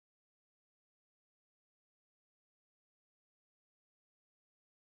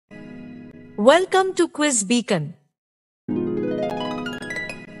Welcome to Quiz Beacon.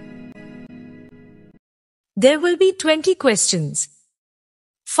 There will be 20 questions.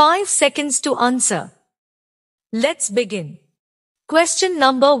 5 seconds to answer. Let's begin. Question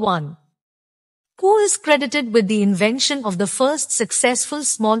number 1. Who is credited with the invention of the first successful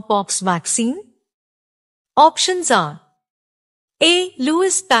smallpox vaccine? Options are A.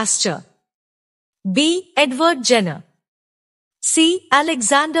 Louis Pasteur, B. Edward Jenner, C.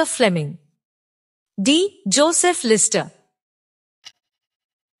 Alexander Fleming, D. Joseph Lister.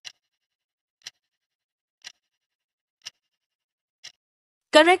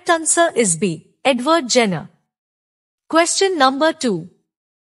 Correct answer is B. Edward Jenner. Question number 2.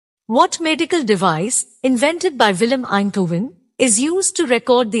 What medical device, invented by Willem Einthoven, is used to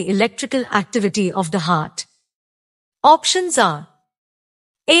record the electrical activity of the heart? Options are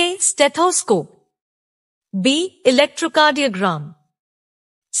A. Stethoscope, B. Electrocardiogram,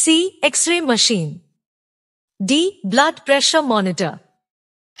 C. X-ray machine, D. Blood pressure monitor.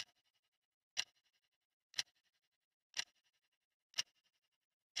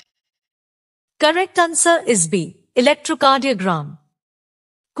 Correct answer is B. Electrocardiogram.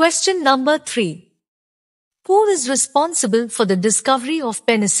 Question number 3. Who is responsible for the discovery of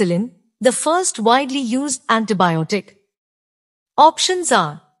penicillin, the first widely used antibiotic? Options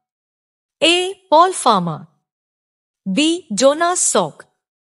are A. Paul Farmer, B. Jonas Salk,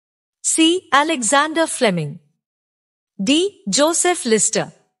 C. Alexander Fleming, D. Joseph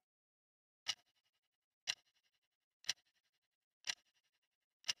Lister.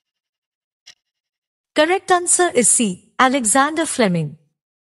 Correct answer is C. Alexander Fleming.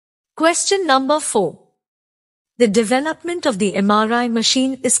 Question number 4. The development of the MRI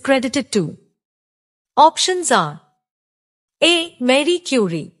machine is credited to. Options are A. Marie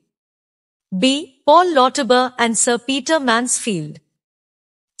Curie, B. Paul Lauterbur and Sir Peter Mansfield,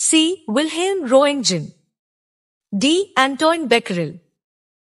 C. Wilhelm Roentgen, D. Antoine Becquerel.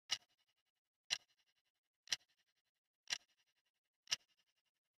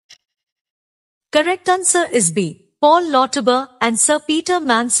 Correct answer is B. Paul Lauterbur and Sir Peter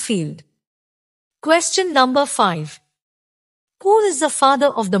Mansfield. Question number 5. Who is the father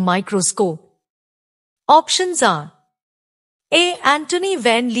of the microscope? Options are A. Antony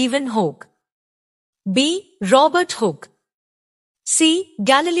van Leeuwenhoek, B. Robert Hooke, C.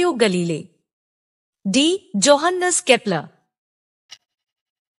 Galileo Galilei, D. Johannes Kepler.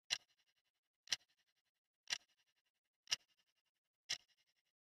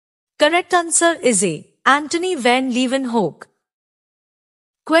 Correct answer is A. Antony van Leeuwenhoek.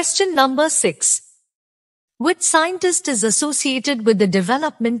 Question number 6. Which scientist is associated with the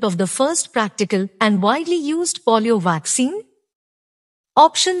development of the first practical and widely used polio vaccine?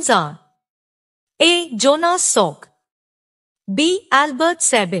 Options are A. Jonas Salk, B. Albert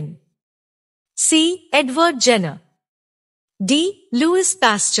Sabin, C. Edward Jenner, D. Louis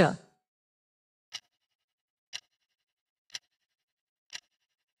Pasteur.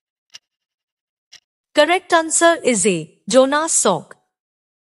 Correct answer is A. Jonas Salk.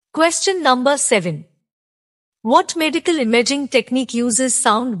 Question number 7. What medical imaging technique uses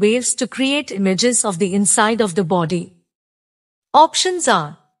sound waves to create images of the inside of the body? Options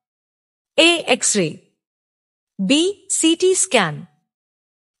are A. X-ray, B. CT scan,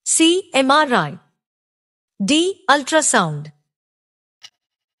 C. MRI, D. ultrasound.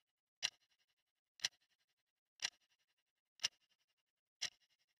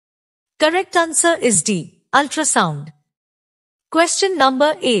 Correct answer is D. Ultrasound. Question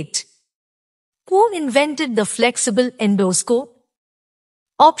number 8. Who invented the flexible endoscope?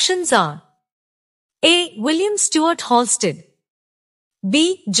 Options are A. William Stewart Halsted,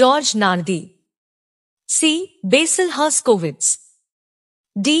 B. George Nardi, C. Basil Herskowitz,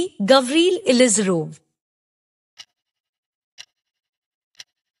 D. Gavril Ilizarov.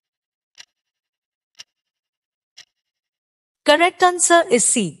 Correct answer is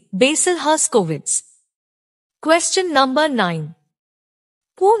C. Basil Herskowitz. Question number 9.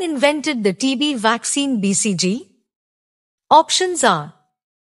 Who invented the TB vaccine BCG? Options are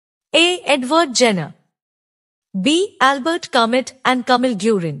A. Edward Jenner, B. Albert Comet and Camille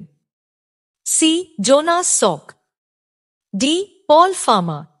Guerin, C. Jonas Salk, D. Paul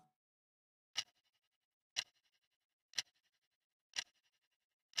Farmer.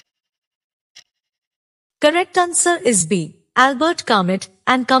 Correct answer is B. Albert Comet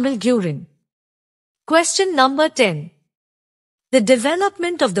and Camille Guerin. Question number 10. The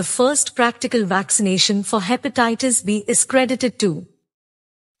development of the first practical vaccination for hepatitis B is credited to.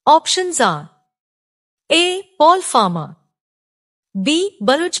 Options are A. Paul Farmer, B.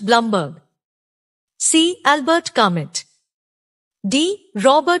 Baruch Blumberg, C. Albert Comet, D.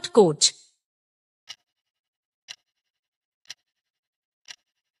 Robert Koch,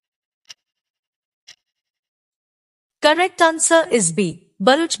 Correct answer is B.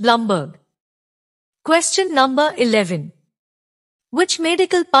 Baruch Blumberg. Question number 11. Which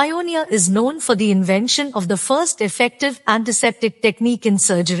medical pioneer is known for the invention of the first effective antiseptic technique in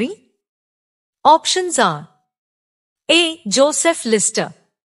surgery? Options are A. Joseph Lister,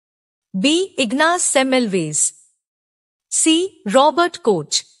 B. Ignaz Semmelweis, C. Robert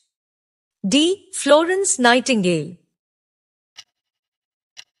Koch, D. Florence Nightingale.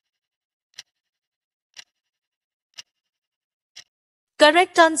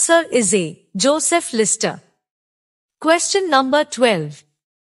 Correct answer is A. Joseph Lister. Question number 12.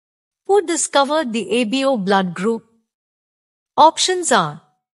 Who discovered the ABO blood group? Options are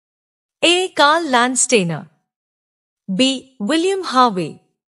A. Karl Landsteiner, B. William Harvey,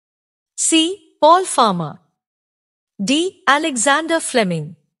 C. Paul Farmer, D. Alexander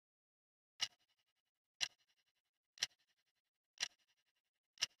Fleming.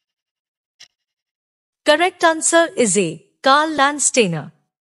 Correct answer is A. Karl Landsteiner.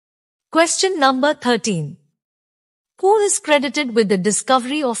 Question number 13. Who is credited with the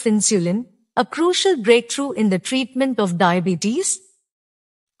discovery of insulin, a crucial breakthrough in the treatment of diabetes?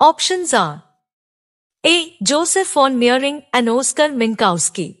 Options are A. Joseph von Mering and Oskar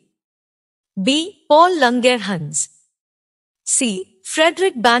Minkowski, B. Paul Langerhans, C.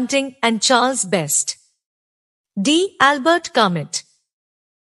 Frederick Banting and Charles Best, D. Albert Comet.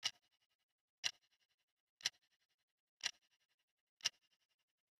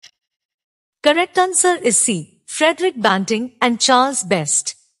 Correct answer is C. Frederick Banting and Charles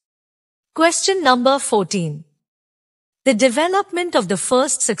Best. Question number 14. The development of the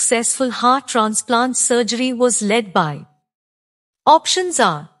first successful heart transplant surgery was led by. Options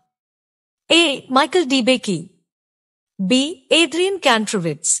are A. Michael DeBakey, B. Adrian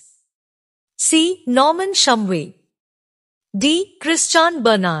Kantrowitz, C. Norman Shumway, D. Christian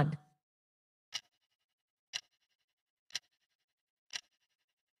Bernard.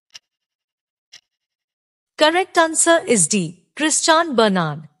 Correct answer is D. Christian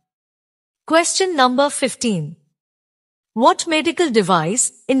Bernard. Question number 15. What medical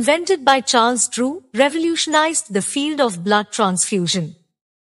device, invented by Charles Drew, revolutionized the field of blood transfusion?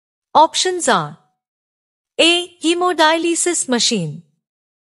 Options are A. Hemodialysis machine,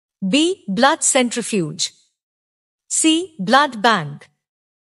 B. Blood centrifuge, C. Blood bank,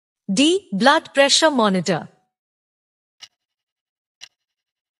 D. Blood pressure monitor.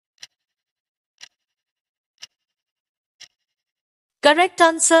 Correct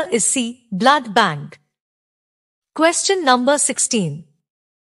answer is C. Blood bank. Question number 16.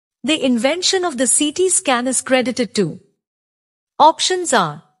 The invention of the CT scan is credited to. Options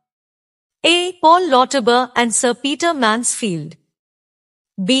are A. Paul Lauterbur and Sir Peter Mansfield,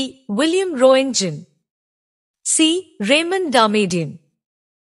 B. William Roentgen, C. Raymond Darmadian,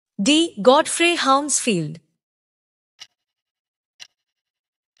 D. Godfrey Hounsfield.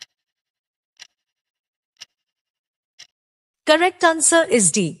 Correct answer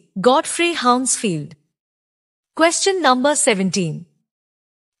is D. Godfrey Hounsfield. Question number 17.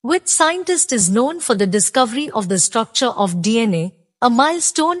 Which scientist is known for the discovery of the structure of DNA, a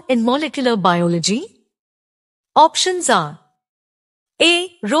milestone in molecular biology? Options are A.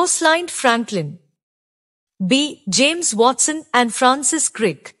 Rosalind Franklin, B. James Watson and Francis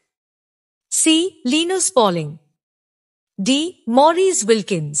Crick, C. Linus Pauling, D. Maurice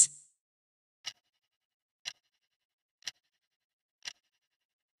Wilkins.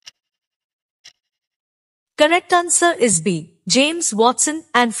 Correct answer is B. James Watson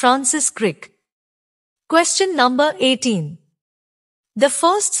and Francis Crick. Question number 18. The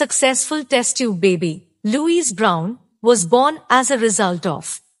first successful test tube baby, Louise Brown, was born as a result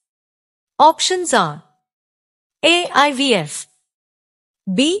of. Options are A. IVF,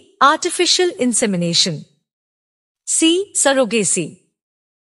 B. Artificial insemination, C. Surrogacy,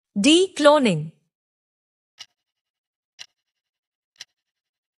 D. Cloning.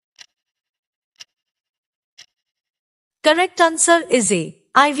 Correct answer is A.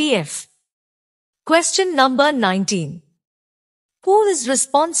 IVF. Question number 19. Who is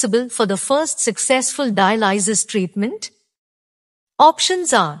responsible for the first successful dialysis treatment?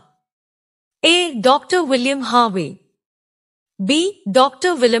 Options are A. Dr. William Harvey, B.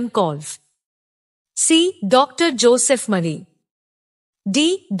 Dr. Willem Kolff, C. Dr. Joseph Murray,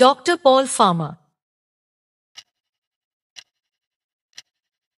 D. Dr. Paul Farmer.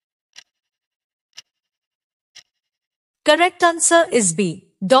 Correct answer is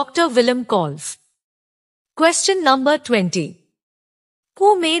B. Dr. Willem Kolff. Question number 20.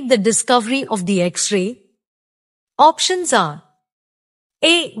 Who made the discovery of the X-ray? Options are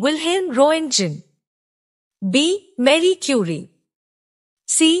A. Wilhelm Roentgen, B. Marie Curie,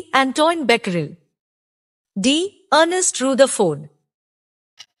 C. Antoine Becquerel, D. Ernest Rutherford.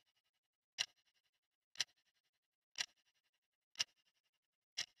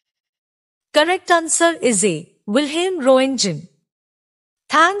 Correct answer is A. Wilhelm Roentgen.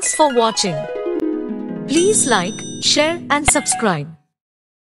 Thanks for watching. Please like, share and subscribe.